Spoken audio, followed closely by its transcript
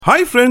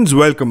Hi friends,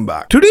 welcome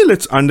back. Today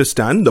let's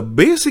understand the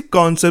basic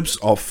concepts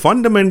of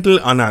fundamental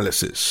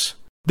analysis.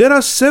 There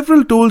are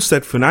several tools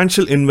that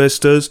financial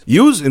investors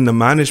use in the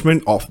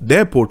management of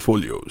their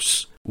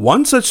portfolios.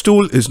 One such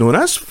tool is known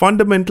as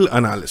fundamental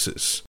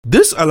analysis.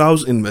 This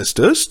allows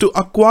investors to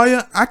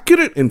acquire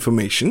accurate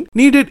information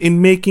needed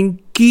in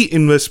making key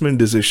investment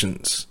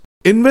decisions.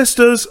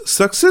 Investors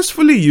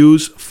successfully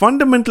use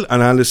fundamental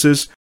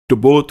analysis to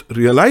both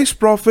realize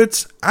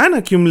profits and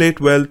accumulate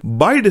wealth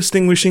by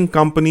distinguishing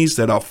companies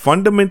that are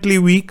fundamentally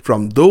weak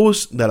from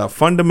those that are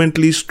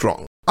fundamentally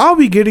strong. Are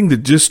we getting the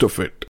gist of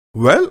it?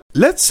 Well,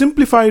 let's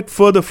simplify it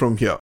further from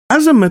here.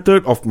 As a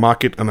method of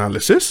market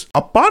analysis,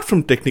 apart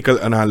from technical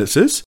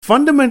analysis,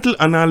 fundamental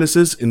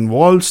analysis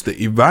involves the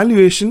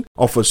evaluation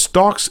of a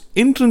stock's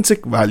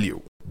intrinsic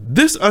value.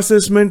 This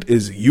assessment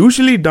is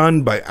usually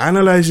done by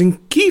analyzing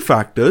key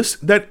factors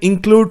that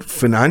include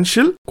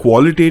financial,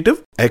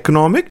 qualitative,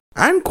 economic,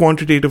 and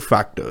quantitative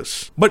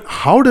factors. But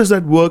how does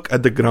that work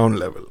at the ground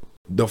level?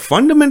 The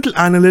fundamental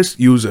analysts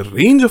use a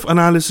range of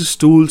analysis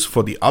tools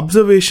for the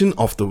observation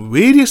of the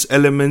various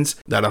elements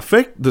that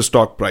affect the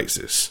stock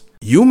prices.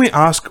 You may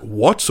ask,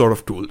 what sort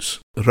of tools,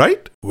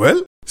 right?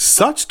 Well,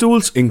 such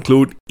tools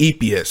include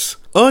EPS,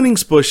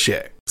 earnings per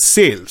share,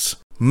 sales,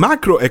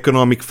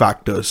 macroeconomic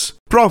factors,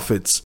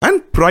 profits,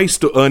 and price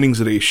to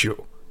earnings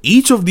ratio.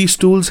 Each of these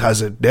tools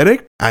has a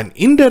direct and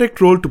indirect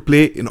role to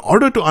play in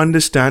order to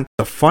understand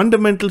the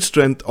fundamental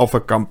strength of a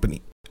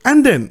company.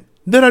 And then,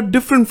 there are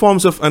different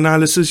forms of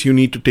analysis you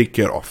need to take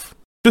care of.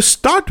 To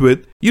start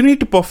with, you need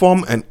to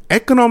perform an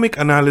economic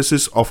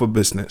analysis of a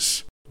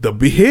business. The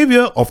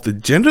behavior of the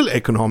general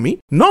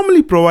economy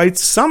normally provides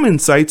some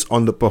insights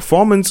on the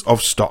performance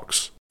of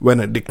stocks. When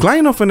a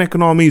decline of an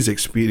economy is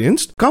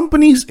experienced,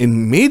 companies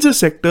in major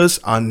sectors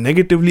are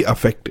negatively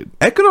affected.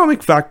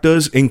 Economic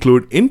factors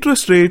include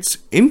interest rates,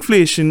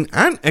 inflation,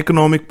 and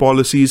economic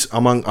policies,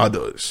 among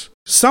others.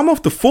 Some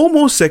of the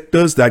foremost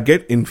sectors that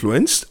get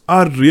influenced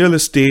are real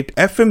estate,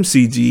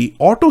 FMCG,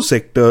 auto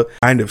sector,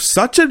 and if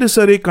such a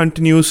disarray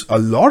continues, a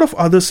lot of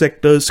other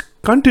sectors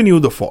continue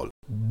the fall.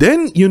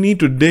 Then you need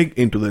to dig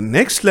into the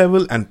next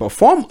level and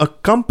perform a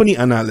company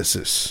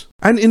analysis.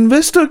 An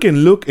investor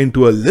can look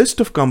into a list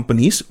of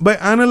companies by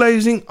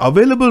analyzing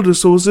available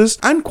resources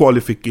and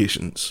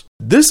qualifications.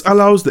 This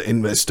allows the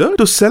investor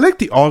to select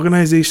the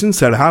organizations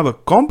that have a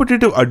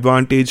competitive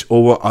advantage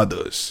over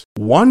others.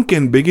 One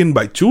can begin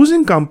by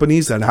choosing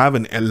companies that have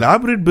an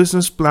elaborate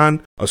business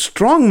plan, a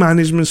strong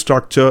management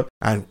structure,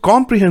 and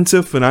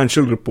comprehensive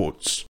financial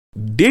reports.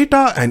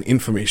 Data and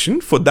information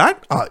for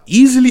that are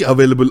easily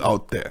available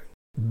out there.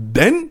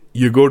 Then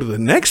you go to the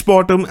next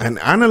bottom and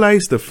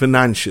analyze the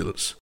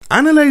financials.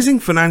 Analyzing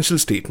financial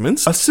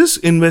statements assists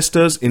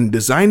investors in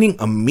designing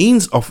a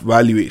means of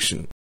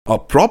valuation. A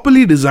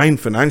properly designed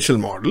financial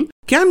model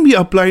can be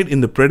applied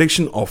in the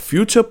prediction of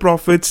future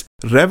profits,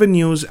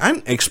 revenues,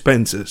 and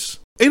expenses.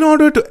 In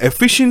order to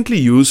efficiently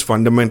use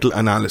fundamental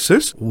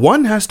analysis,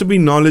 one has to be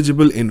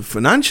knowledgeable in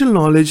financial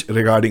knowledge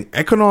regarding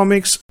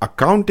economics,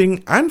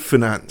 accounting, and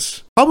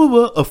finance.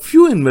 However, a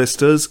few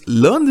investors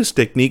learn this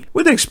technique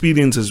with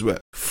experience as well.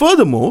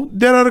 Furthermore,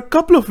 there are a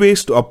couple of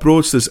ways to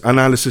approach this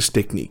analysis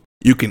technique.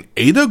 You can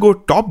either go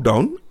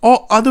top-down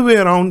or other way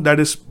around, that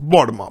is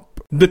bottom-up.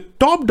 The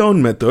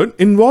top-down method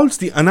involves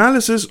the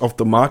analysis of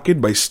the market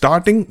by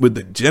starting with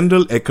the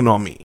general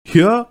economy.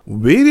 Here,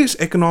 various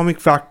economic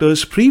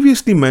factors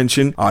previously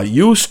mentioned are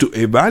used to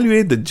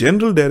evaluate the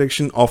general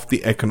direction of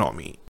the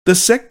economy. The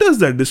sectors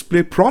that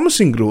display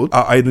promising growth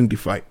are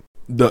identified.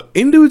 The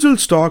individual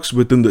stocks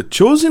within the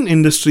chosen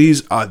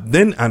industries are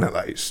then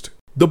analyzed.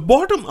 The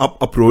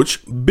bottom-up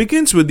approach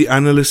begins with the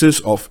analysis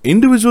of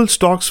individual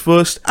stocks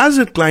first as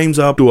it climbs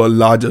up to a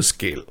larger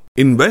scale.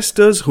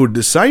 Investors who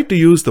decide to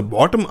use the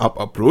bottom-up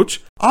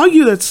approach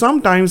argue that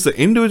sometimes the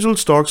individual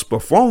stocks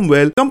perform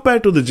well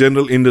compared to the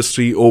general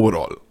industry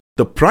overall.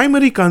 The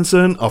primary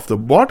concern of the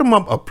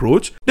bottom-up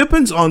approach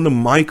depends on the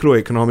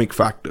microeconomic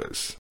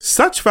factors.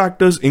 Such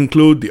factors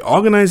include the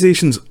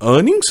organization's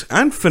earnings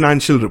and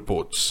financial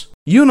reports.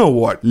 You know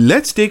what?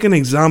 Let's take an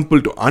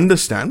example to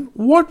understand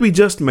what we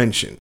just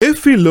mentioned.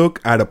 If we look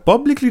at a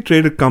publicly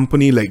traded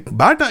company like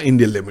Bata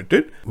India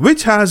Limited,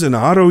 which has an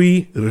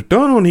ROE,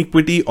 return on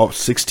equity of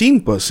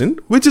 16%,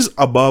 which is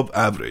above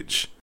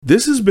average.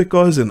 This is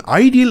because an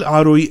ideal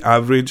ROE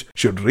average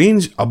should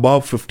range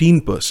above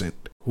 15%.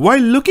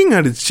 While looking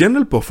at its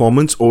general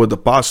performance over the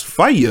past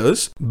 5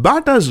 years,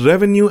 Bata's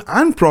revenue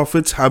and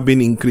profits have been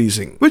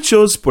increasing, which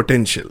shows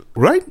potential,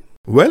 right?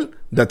 Well,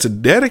 that's a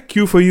direct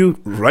cue for you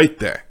right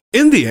there.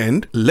 In the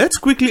end, let's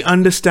quickly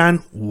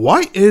understand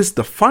why is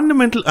the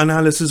fundamental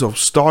analysis of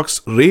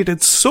stocks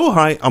rated so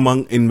high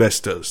among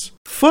investors.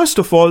 First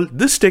of all,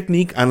 this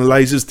technique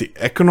analyzes the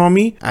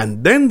economy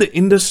and then the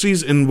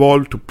industries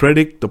involved to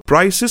predict the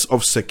prices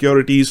of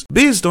securities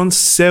based on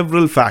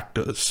several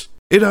factors.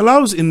 It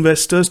allows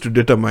investors to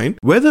determine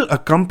whether a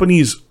company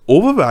is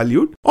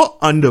overvalued or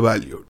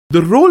undervalued.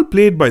 The role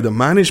played by the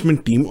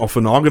management team of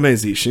an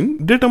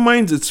organization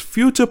determines its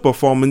future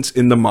performance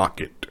in the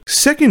market.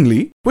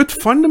 Secondly, with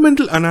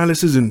fundamental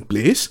analysis in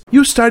place,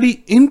 you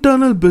study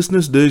internal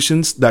business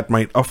decisions that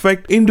might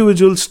affect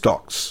individual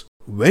stocks.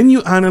 When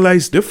you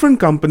analyze different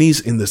companies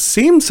in the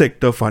same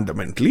sector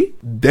fundamentally,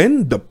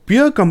 then the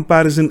peer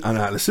comparison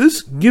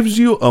analysis gives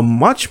you a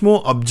much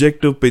more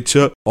objective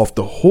picture of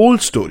the whole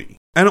story.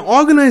 An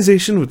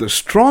organization with a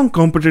strong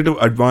competitive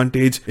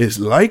advantage is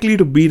likely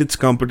to beat its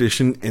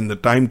competition in the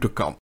time to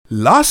come.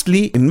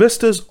 Lastly,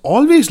 investors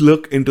always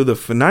look into the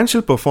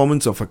financial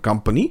performance of a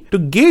company to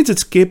gauge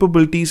its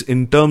capabilities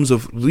in terms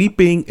of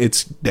repaying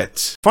its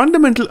debts.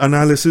 Fundamental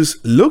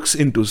analysis looks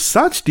into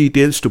such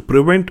details to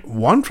prevent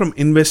one from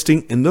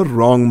investing in the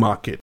wrong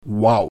market.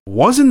 Wow,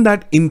 wasn't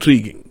that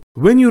intriguing?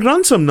 When you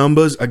run some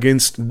numbers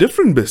against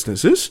different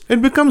businesses,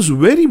 it becomes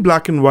very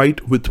black and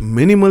white with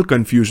minimal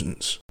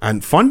confusions.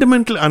 And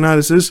fundamental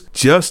analysis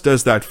just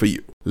does that for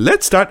you.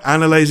 Let's start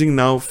analyzing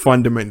now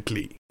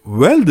fundamentally.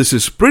 Well, this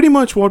is pretty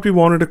much what we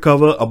wanted to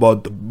cover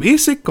about the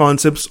basic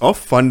concepts of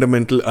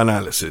fundamental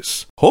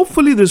analysis.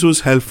 Hopefully this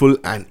was helpful,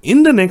 and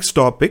in the next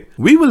topic,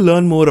 we will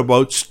learn more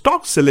about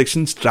stock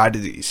selection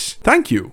strategies. Thank you.